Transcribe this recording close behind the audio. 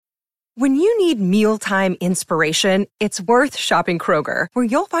When you need mealtime inspiration, it's worth shopping Kroger, where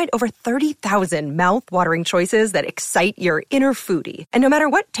you'll find over 30,000 mouth-watering choices that excite your inner foodie. And no matter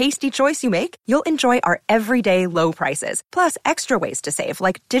what tasty choice you make, you'll enjoy our everyday low prices, plus extra ways to save,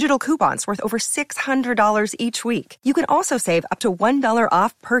 like digital coupons worth over $600 each week. You can also save up to $1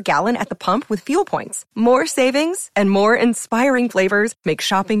 off per gallon at the pump with fuel points. More savings and more inspiring flavors make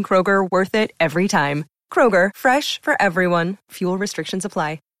shopping Kroger worth it every time. Kroger, fresh for everyone. Fuel restrictions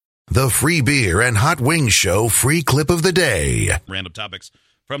apply. The Free Beer and Hot Wings Show free clip of the day. Random topics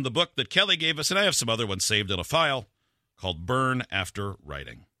from the book that Kelly gave us, and I have some other ones saved in a file called Burn After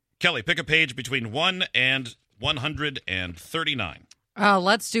Writing. Kelly, pick a page between 1 and 139.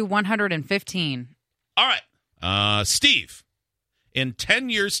 Let's do 115. All right. Steve, in 10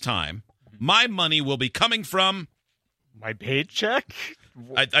 years' time, my money will be coming from... My paycheck?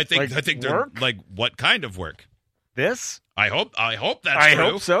 I think they're like, what kind of work? This? I hope that's I true.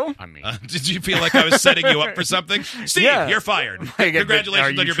 hope so. I mean, did you feel like I was setting you up for something? Steve, Yeah. You're fired. Congratulations Are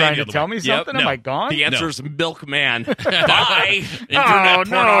on you your trying baby. to tell me something? No. Am I gone? the answer is milkman. Bye. Oh, Internet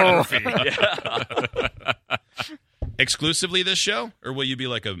no. pornography. Yeah. Exclusively this show? Or will you be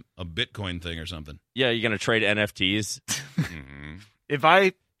like a Bitcoin thing or something? Yeah, you're going to trade NFTs? If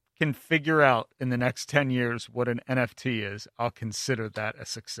I can figure out in the next 10 years what an NFT is, I'll consider that a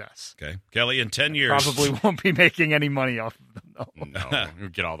success. Okay. Kelly, in 10 years. Probably won't be making any money off of them, though. No, you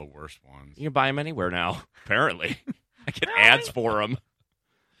get all the worst ones. You can buy them anywhere now, apparently. I get ads for them.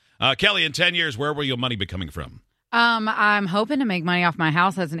 Kelly, in 10 years, where will your money be coming from? I'm hoping to make money off my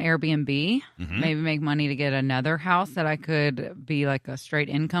house as an Airbnb. Mm-hmm. Maybe make money to get another house that I could be like a straight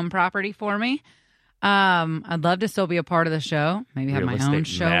income property for me. I'd love to still be a part of the show. Maybe have Real my own estate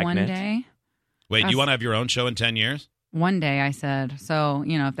show magnet. one day. Wait, you want to have your own show in 10 years? One day, I said. So,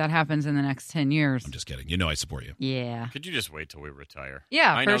 if that happens in the next 10 years. I'm just kidding. You know I support you. Yeah. Could you just wait till we retire?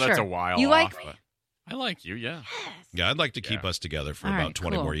 Yeah, I for know that's sure. a while You off. like me? But I like you, yeah. Yeah, I'd like to keep us together for All about right,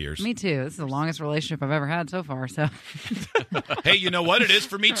 20 cool. more years. Me too. This is the longest relationship I've ever had so far. So, Hey, you know what? It is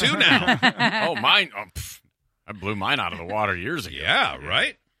for me too now. Oh, mine. I blew mine out of the water years ago. Yeah,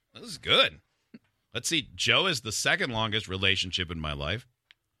 right? This is good. Let's see. Joe is the second longest relationship in my life.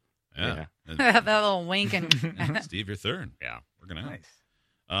 Yeah. that little wink and Steve, you're third. Yeah. We're going to Nice.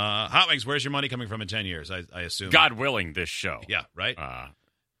 Hot Wings, where's your money coming from in 10 years? I assume. God willing, this show. Yeah, right?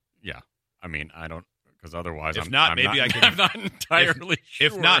 Yeah. I mean, I don't, because otherwise If I'm not, I'm maybe not, I can- I'm not entirely sure.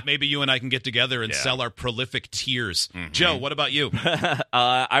 If not, maybe you and I can get together and Yeah. sell our prolific tears. Mhm. Joe, what about you?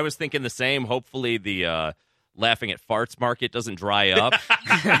 I was thinking the same. Hopefully the laughing at farts market doesn't dry up.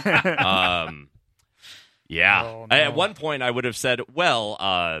 Yeah. Oh, no. At one point, I would have said, well,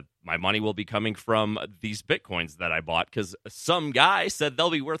 my money will be coming from these Bitcoins that I bought because some guy said they'll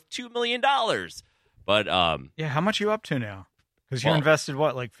be worth $2 million. But Yeah, how much you up to now? Because you Well, invested,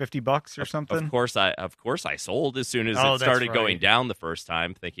 what, like $50 or something? Of course, I sold as soon as Oh, it that's started right. going down the first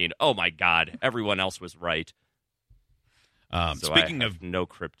time, thinking, oh, my God, everyone else was right. So Speaking I of have no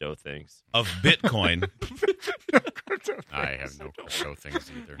crypto things. Bitcoin, I have no crypto things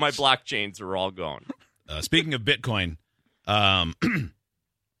either. My blockchains are all gone. speaking of Bitcoin, but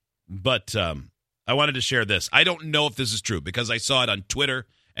I wanted to share this. I don't know if this is true because I saw it on Twitter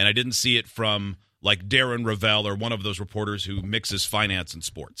and I didn't see it from like Darren Ravel or one of those reporters who mixes finance and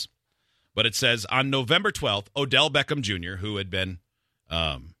sports. But it says on November 12th, Odell Beckham Jr., who had been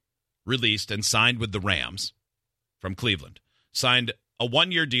released and signed with the Rams from Cleveland, signed a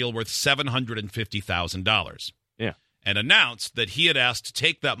one-year deal worth $750,000. Yeah. And announced that he had asked to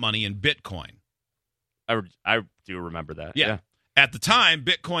take that money in Bitcoin. I do remember that. Yeah. At the time,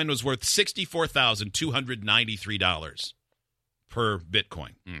 Bitcoin was worth $64,293 per Bitcoin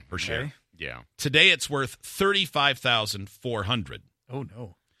per share. Okay. Yeah. Today, it's worth $35,400. Oh,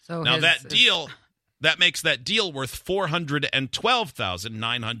 no. so Now his- that makes that deal worth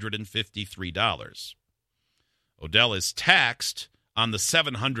 $412,953. Odell is taxed on the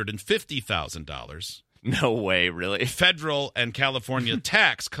 $750,000. No way, really. Federal and California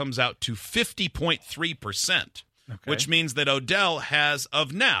tax comes out to 50.3%, which means that Odell has,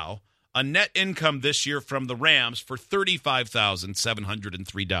 of now, a net income this year from the Rams for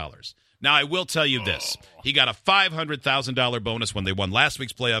 $35,703. Now, I will tell you this. He got a $500,000 bonus when they won last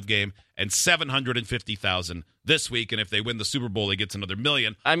week's playoff game and $750,000 this week. And if they win the Super Bowl, he gets another $1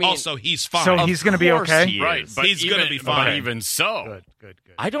 million. I mean- also, he's fine. So he's going to be course okay? he Right. is. But He's gonna be fine. But even so. Good.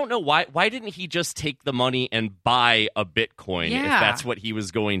 I don't know why didn't he just take the money and buy a Bitcoin if Yeah. that's what he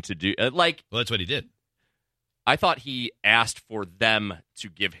was going to do? Well, that's what he did. I thought he asked for them to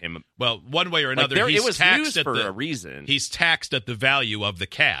give him. Well, one way or Like, another, it he's was taxed used at for the a reason. He's taxed at the value of the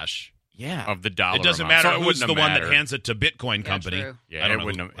cash. Yeah. of the dollar. It doesn't amount. matter So it who's the wouldn't one have that mattered. hands it to Bitcoin Yeah, Company. true. Yeah, I don't it know.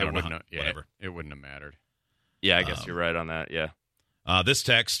 wouldn't. I don't know Have, whatever. It wouldn't have mattered. Yeah, I guess you're right on that. Yeah. This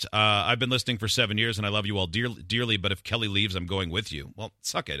text, I've been listening for 7 years and I love you all dearly, but if Kelly leaves, I'm going with you. Well,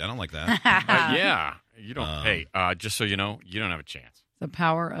 suck it. I don't like that. Yeah, you don't. Hey, just so you know, you don't have a chance. The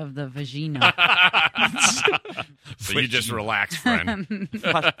power of the vagina. So you just relax, friend.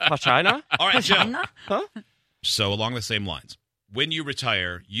 Pachina? All right, Joe. Vagina? So along the same lines, when you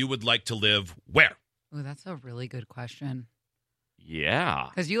retire, you would like to live where? Ooh, that's a really good question. Yeah.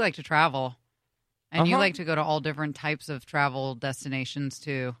 Because you like to travel. And you Uh-huh. like to go to all different types of travel destinations,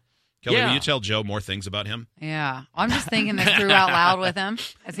 too. Kelly, Yeah. will you tell Joe more things about him? Yeah. I'm just thinking this through out loud with him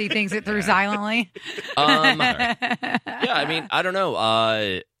as he thinks it through silently. Yeah, I mean, I don't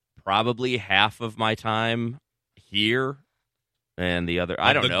know. Probably half of my time here and the other,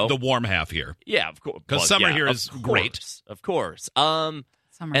 I don't know. The warm half here. Yeah, of course. 'Cause summer here of is great. course, Of course. Summer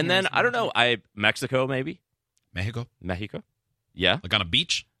And here then, is I don't know, lovely. Mexico maybe? Mexico? Yeah. Like on a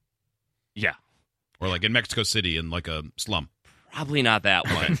beach? Yeah. Or like in Mexico City in like a slum? Probably not that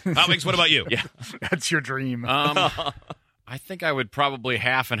one. Alex, what about you? Yeah. That's your dream. I think I would probably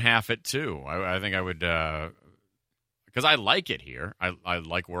half and half it too. I think I would, because I like it here. I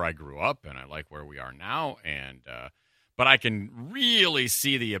like where I grew up, and I like where we are now. And but I can really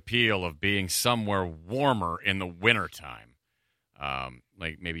see the appeal of being somewhere warmer in the wintertime,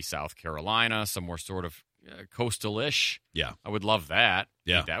 like maybe South Carolina, somewhere sort of coastal-ish. Yeah. I would love that.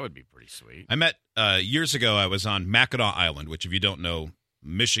 Yeah. I think that would be pretty sweet. I met years ago, I was on Mackinac Island, which if you don't know,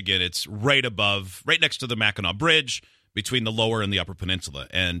 Michigan, it's right next to the Mackinac Bridge between the lower and the upper peninsula.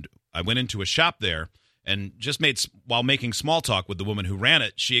 And I went into a shop there and just while making small talk with the woman who ran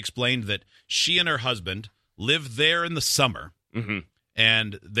it, she explained that she and her husband live there in the summer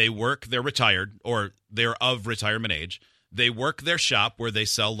and they're retired or they're of retirement age. They work their shop where they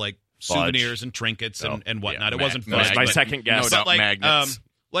sell like souvenirs and trinkets and whatnot. Yeah, It wasn't That's fudge, my but- second guess. No but doubt like, magnets.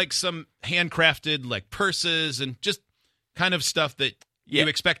 like some handcrafted like purses and just kind of stuff that you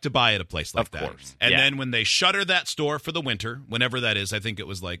expect to buy at a place like Of that. course. And Yeah. then when they shutter that store for the winter, whenever that is, I think it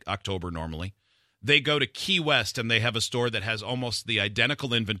was like October normally, they go to Key West and they have a store that has almost the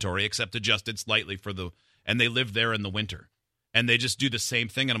identical inventory except adjusted slightly and they live there in the winter. And they just do the same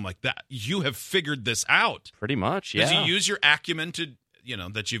thing. And I'm like, you have figured this out. Pretty much, Because yeah. you use your acumen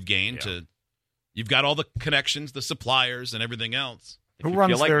that you've gained you've got all the connections, the suppliers, and everything else. If Who you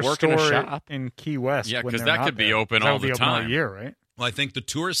runs feel like their working a store shop. in Key West? Yeah, when 'cause they're that not could be there? open 'Cause that all would be the open time. year, right? Well, I think the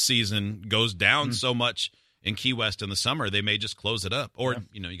tourist season goes down so much in Key West in the summer, they may just close it up. Or,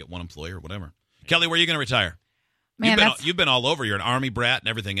 you get one employee or whatever. Kelly, where are you going to retire? Man, You've been all over. You're an Army brat and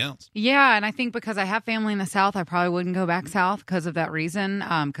everything else. Yeah, and I think because I have family in the South, I probably wouldn't go back south because of that reason.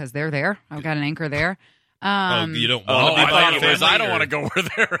 Because they're there, I've got an anchor there. You don't want to be I by thought your it was, family, I don't or- want to go where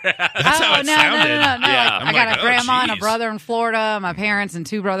they're at. That's how it no, sounded. No. Yeah. I I'm got like, a grandma and a geez. brother in Florida. My parents and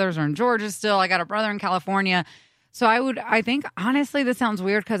two brothers are in Georgia still. I got a brother in California. So I think, honestly, this sounds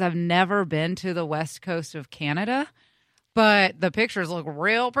weird because I've never been to the west coast of Canada, but the pictures look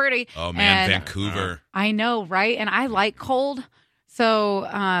real pretty. Oh, man, And Vancouver. I know, right? And I like cold. So,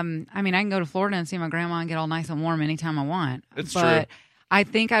 I can go to Florida and see my grandma and get all nice and warm anytime I want. It's but true. I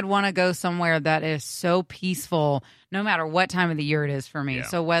think I'd want to go somewhere that is so peaceful, no matter what time of the year it is for me. Yeah.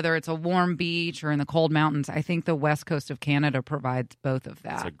 So whether it's a warm beach or in the cold mountains, I think the west coast of Canada provides both of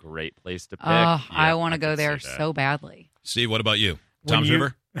It's a that. great place to pick. I want I to go can see there that. so badly. Steve, what about you? When Tom's you-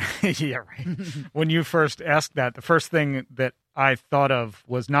 River? Yeah, right. When you first asked that, the first thing that I thought of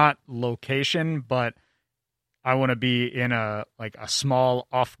was not location, but I want to be in a small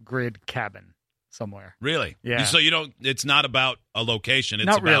off-grid cabin somewhere. Really? Yeah. So it's not about a location. It's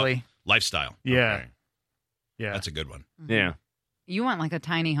Not about really. lifestyle. Yeah. Okay. Yeah. That's a good one. Yeah. You want like a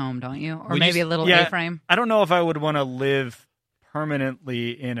tiny home, don't you? Or Well, maybe you- a little yeah. A-frame? I don't know if I would want to live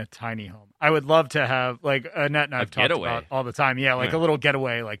permanently in a tiny home. I would love to have, Annette and I've talked getaway. about all the time. Yeah, Yeah. a little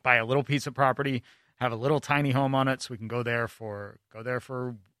getaway, buy a little piece of property, have a little tiny home on it so we can go there for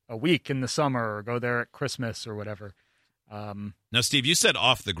a week in the summer or go there at Christmas or whatever. Now, Steve, you said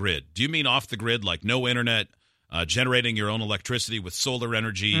off the grid. Do you mean off the grid, like no internet, generating your own electricity with solar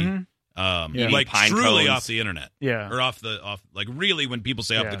energy, Mm-hmm. Yeah. like Pine truly cones. off the internet, Yeah. or like really when people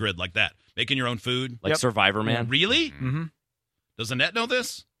say off Yeah. the grid, like that, making your own food? Like Yep. Survivor Man. Really? Mm-hmm. Does Annette know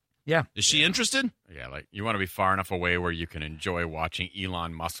this? Yeah. Is she interested? Yeah, you want to be far enough away where you can enjoy watching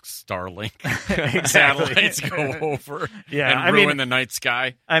Elon Musk's Starlink Exactly. satellites go over Yeah, and ruin the night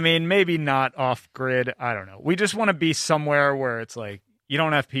sky. Maybe not off grid. I don't know. We just want to be somewhere where it's you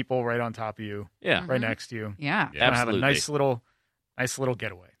don't have people right on top of you, Yeah. right next to you. Yeah. You wanna have a Absolutely. nice little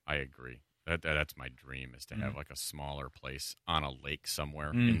getaway. I agree. That's my dream, is to have like a smaller place on a lake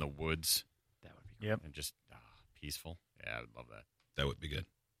somewhere in the woods. That would be Yep. And just peaceful. Yeah, I would love that. That would be good.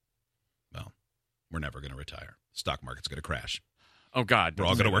 Well, we're never going to retire. Stock market's going to crash. Oh God, We're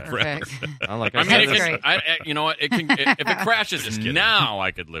all going to work forever. Perfect. like I I mean, said, it That's can, great. you know what? It can. If it crashes Just kidding. now,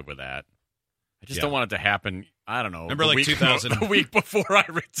 I could live with that. I just Yeah. don't want it to happen. I don't know. Remember, the like, week, 2000 the week before I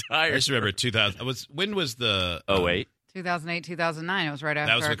I retire. just remember 2000. When was the 08. 2008, 2009. It was right That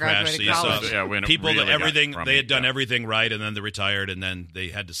after was I the crash. graduated So you saw college. Yeah, when it people really that got everything crummy, they had done yeah. everything right, and then they retired, and then they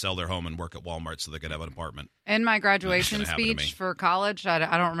had to sell their home and work at Walmart so they could have an apartment. In my graduation That's gonna happen to me. speech for college, I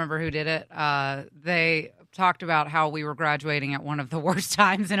don't remember who did it. They talked about how we were graduating at one of the worst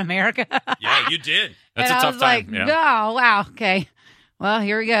times in America. Yeah, you did. That's and a I tough was time. like, yeah. no, wow, okay. Well,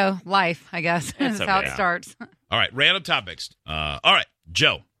 here we go. Life, I guess. That's okay. how it Yeah. starts. All right, random topics. All right,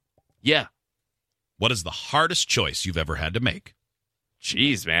 Joe, Yeah. what is the hardest choice you've ever had to make?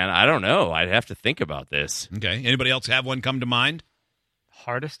 Jeez, man. I don't know. I'd have to think about this. Okay, anybody else have one come to mind?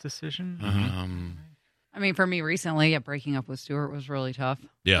 Hardest decision? I mean, for me recently, breaking up with Stuart was really tough.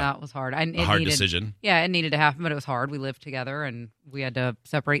 Yeah. That was hard. And A hard decision. Yeah, it needed to happen, but it was hard. We lived together, and we had to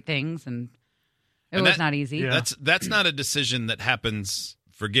separate things, and it And was that- not easy. Yeah. That's not a decision that happens.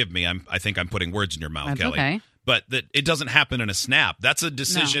 Forgive me. I think I'm putting words in your mouth, That's Kelly. okay. But that it doesn't happen in a snap. That's a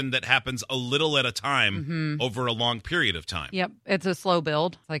decision that happens a little at a time over a long period of time. Yep, it's a slow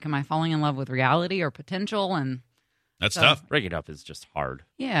build. It's like, am I falling in love with reality or potential? And That's So- tough. Breaking up is just hard.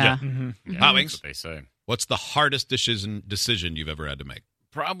 yeah. Mm-hmm. Hot That's Wings, what they say. what's the hardest decision you've ever had to make?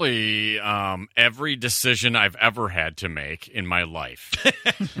 Probably every decision I've ever had to make in my life.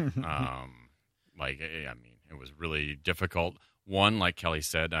 I mean, it was really difficult. One, like Kelly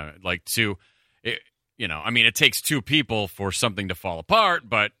said, like two, it takes two people for something to fall apart,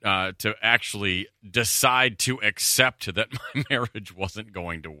 but to actually decide to accept that my marriage wasn't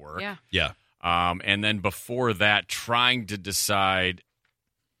going to work. Yeah. Yeah. And then before that, trying to decide.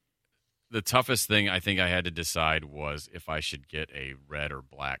 The toughest thing I think I had to decide was if I should get a red or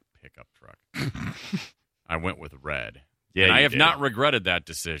black pickup truck. I went with red. Yeah, and I you have did. not regretted that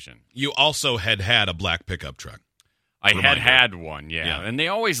decision. You also had a black pickup truck. I Reminder. had one, yeah. Yeah. And they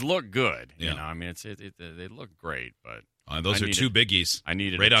always look good. Yeah. You know, I mean, they look great, but Those I are needed- two biggies. I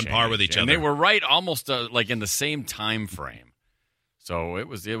needed Right a on par with change. each And other. they were right almost like in the same time frame. So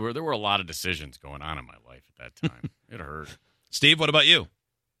there were a lot of decisions going on in my life at that time. It hurt. Steve, what about you?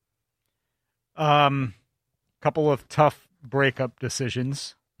 Couple of tough breakup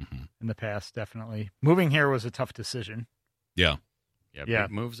decisions in the past, definitely. Moving here was a tough decision. Yeah. Yeah, Yeah.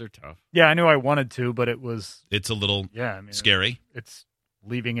 big moves are tough. Yeah, I knew I wanted to, but it was, It's a little yeah, I mean, scary. It's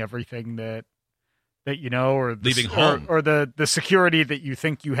leaving everything that you know, or the, Leaving home. or the security that you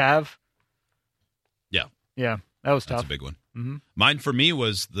think you have. Yeah. Yeah, that was That's tough. a big one. Mm-hmm. Mine for me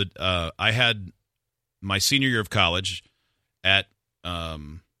was I had my senior year of college at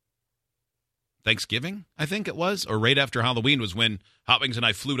Thanksgiving, I think it was, or right after Halloween was when Hot Wings and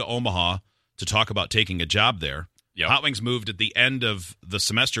I flew to Omaha to talk about taking a job there. Yep. Hot Wings moved at the end of the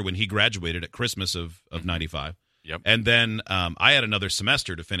semester when he graduated at Christmas of 95. Yep. And then I had another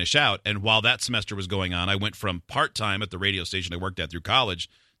semester to finish out. And while that semester was going on, I went from part-time at the radio station I worked at through college.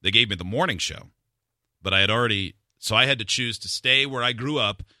 They gave me the morning show. But I had to choose to stay where I grew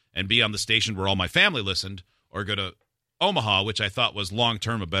up and be on the station where all my family listened, or go to Omaha, which I thought was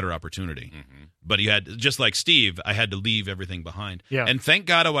long-term a better opportunity. Mm-hmm. But you had, just like Steve, I had to leave everything behind. Yeah. And thank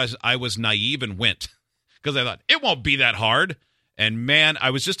God I was naive and went, because I thought, it won't be that hard. And man,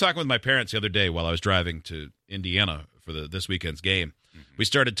 I was just talking with my parents the other day while I was driving to Indiana for this weekend's game. Mm-hmm. We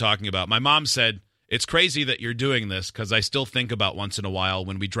started talking about, my mom said, it's crazy that you're doing this, because I still think about once in a while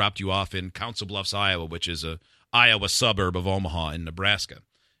when we dropped you off in Council Bluffs, Iowa, which is a Iowa suburb of Omaha in Nebraska.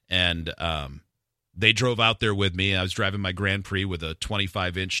 And they drove out there with me. I was driving my Grand Prix with a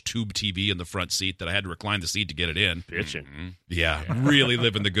 25-inch tube TV in the front seat that I had to recline the seat to get it in. Bitching. Mm-hmm. Yeah, really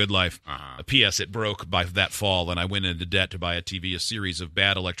living the good life. Uh-huh. P.S. It broke by that fall, and I went into debt to buy a TV. A series of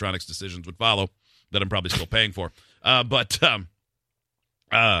bad electronics decisions would follow that I'm probably still paying for. But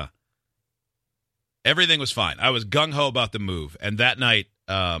everything was fine. I was gung-ho about the move. And that night,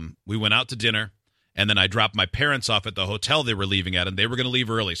 we went out to dinner, and then I dropped my parents off at the hotel they were leaving at, and they were going to leave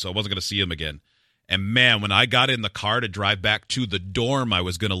early, so I wasn't going to see them again. And, man, when I got in the car to drive back to the dorm I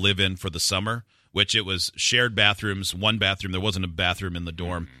was going to live in for the summer, which it was shared bathrooms, one bathroom. There wasn't a bathroom in the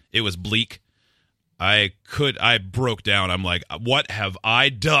dorm. It was bleak. I broke down. I'm like, what have I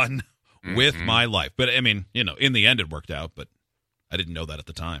done with my life? But, I mean, in the end it worked out, but I didn't know that at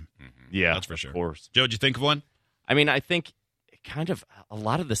the time. Yeah, That's for sure. Of course. Joe, did you think of one? I mean, I think kind of a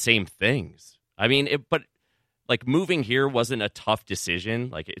lot of the same things. I mean, but like moving here wasn't a tough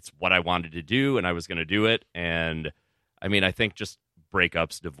decision. Like it's what I wanted to do, and I was going to do it. And I mean, I think just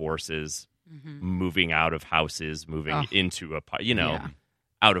breakups, divorces, moving out of houses, moving into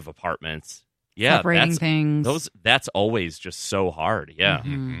out of apartments. Yeah, separating things. That's always just so hard. Yeah.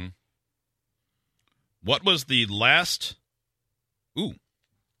 Mm-hmm. What was the last? Ooh.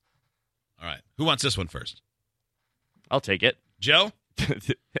 All right. Who wants this one first? I'll take it. Joe?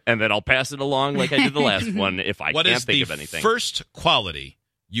 And then I'll pass it along like I did the last one if I can't think of anything. What is the first quality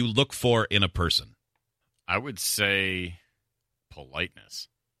you look for in a person? I would say politeness,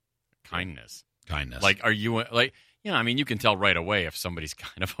 kindness. Like, are you like? I mean, you can tell right away if somebody's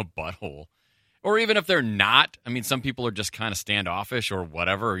kind of a butthole, or even if they're not. I mean, some people are just kind of standoffish or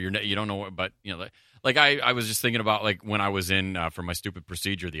whatever. Or you don't know what, but like I was just thinking about like when I was in for my stupid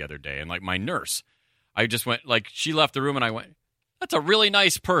procedure the other day, and like my nurse, I just went like she left the room, and I went, that's a really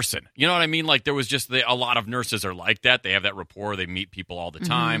nice person. You know what I mean? Like there was just a lot of nurses are like that. They have that rapport. They meet people all the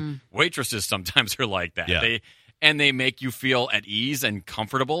time. Waitresses sometimes are like that. Yeah. They make you feel at ease and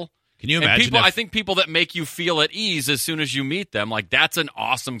comfortable. Can you imagine? I think people that make you feel at ease as soon as you meet them, like that's an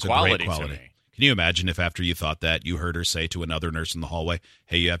awesome quality to me. Can you imagine if after you thought that, you heard her say to another nurse in the hallway,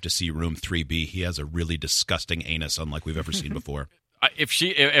 hey, you have to see room 3B. He has a really disgusting anus unlike we've ever seen before.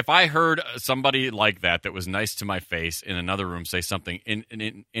 If I heard somebody like that was nice to my face in another room say something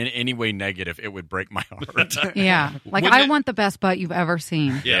in any way negative, it would break my heart. Yeah. Like, I want the best butt you've ever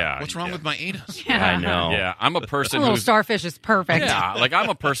seen. Yeah. What's wrong with my anus? Yeah. I know. Yeah. I'm a person a little who's starfish is perfect. Yeah. Like I'm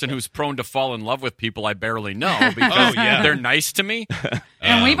a person who's prone to fall in love with people I barely know because they're nice to me.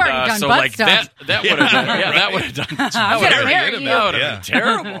 And we've already done so butt like stuff. that would have done. Yeah, that would have done. That would have been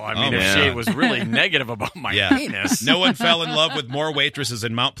terrible. I mean, if she was really negative about my penis. No one fell in love with more waitresses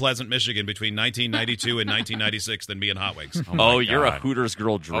in Mount Pleasant, Michigan between 1992 and 1996 than me and Hot Wings. Oh, you're a Hooters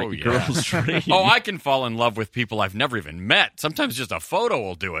girl dream. Girl's dream. Oh, I can fall in love with people I've never even met. Sometimes just a photo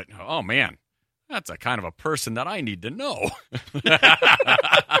will do it. Oh, man. That's a kind of a person that I need to know.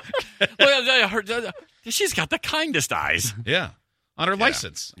 She's got the kindest eyes. Yeah. On her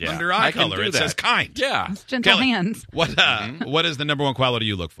license, under eye color, it says kind. Yeah. Gentle Kelly, hands. What is the number one quality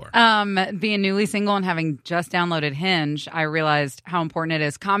you look for? Being newly single and having just downloaded Hinge, I realized how important it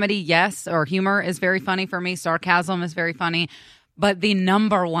is. Comedy, yes, or humor is very funny for me. Sarcasm is very funny. But the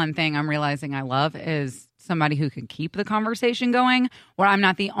number one thing I'm realizing I love is somebody who can keep the conversation going, where I'm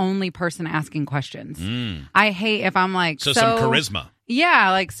not the only person asking questions. I hate if I'm like, so some charisma.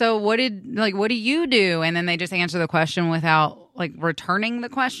 Yeah, like, so what do you do? And then they just answer the question without like returning the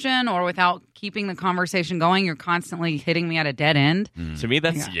question or without keeping the conversation going. You're constantly hitting me at a dead end. To me,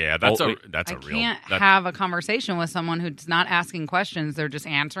 that's I can't have a conversation with someone who's not asking questions. They're just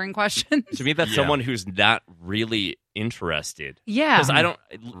answering questions. To me, that's someone who's not really interested. Yeah. Because I don't.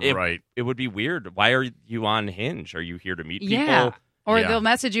 It would be weird. Why are you on Hinge? Are you here to meet people? Yeah. Or they'll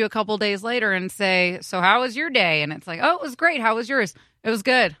message you a couple days later and say, so how was your day? And it's like, oh, it was great. How was yours? It was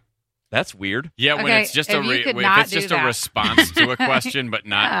good. That's weird. Yeah, when Okay, it's just if if it's just a response to a question, but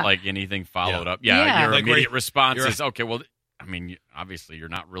not like anything followed up. Yeah, your Like immediate response is, okay, well, I mean, obviously you're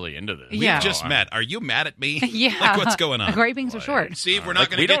not really into this. We've just met. Are you mad at me? Yeah. Like, what's going on? Great being so short. Steve, we're not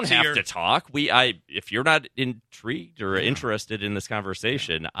going we to don't have to talk. If you're not intrigued or interested in this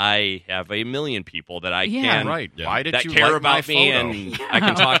conversation, I have a million people that I can Why did that you care like about my me photo? and I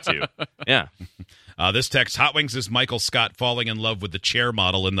can talk to. Yeah. This text, Hot Wings is Michael Scott falling in love with the chair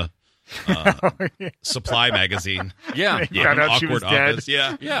model in the Supply magazine. Yeah. Found out she was Awkward dead. office.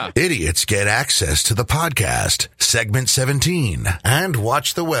 Yeah. Idiots get access to the podcast, segment 17, and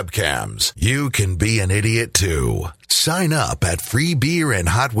watch the webcams. You can be an idiot too. Sign up at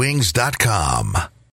freebeerandhotwings.com.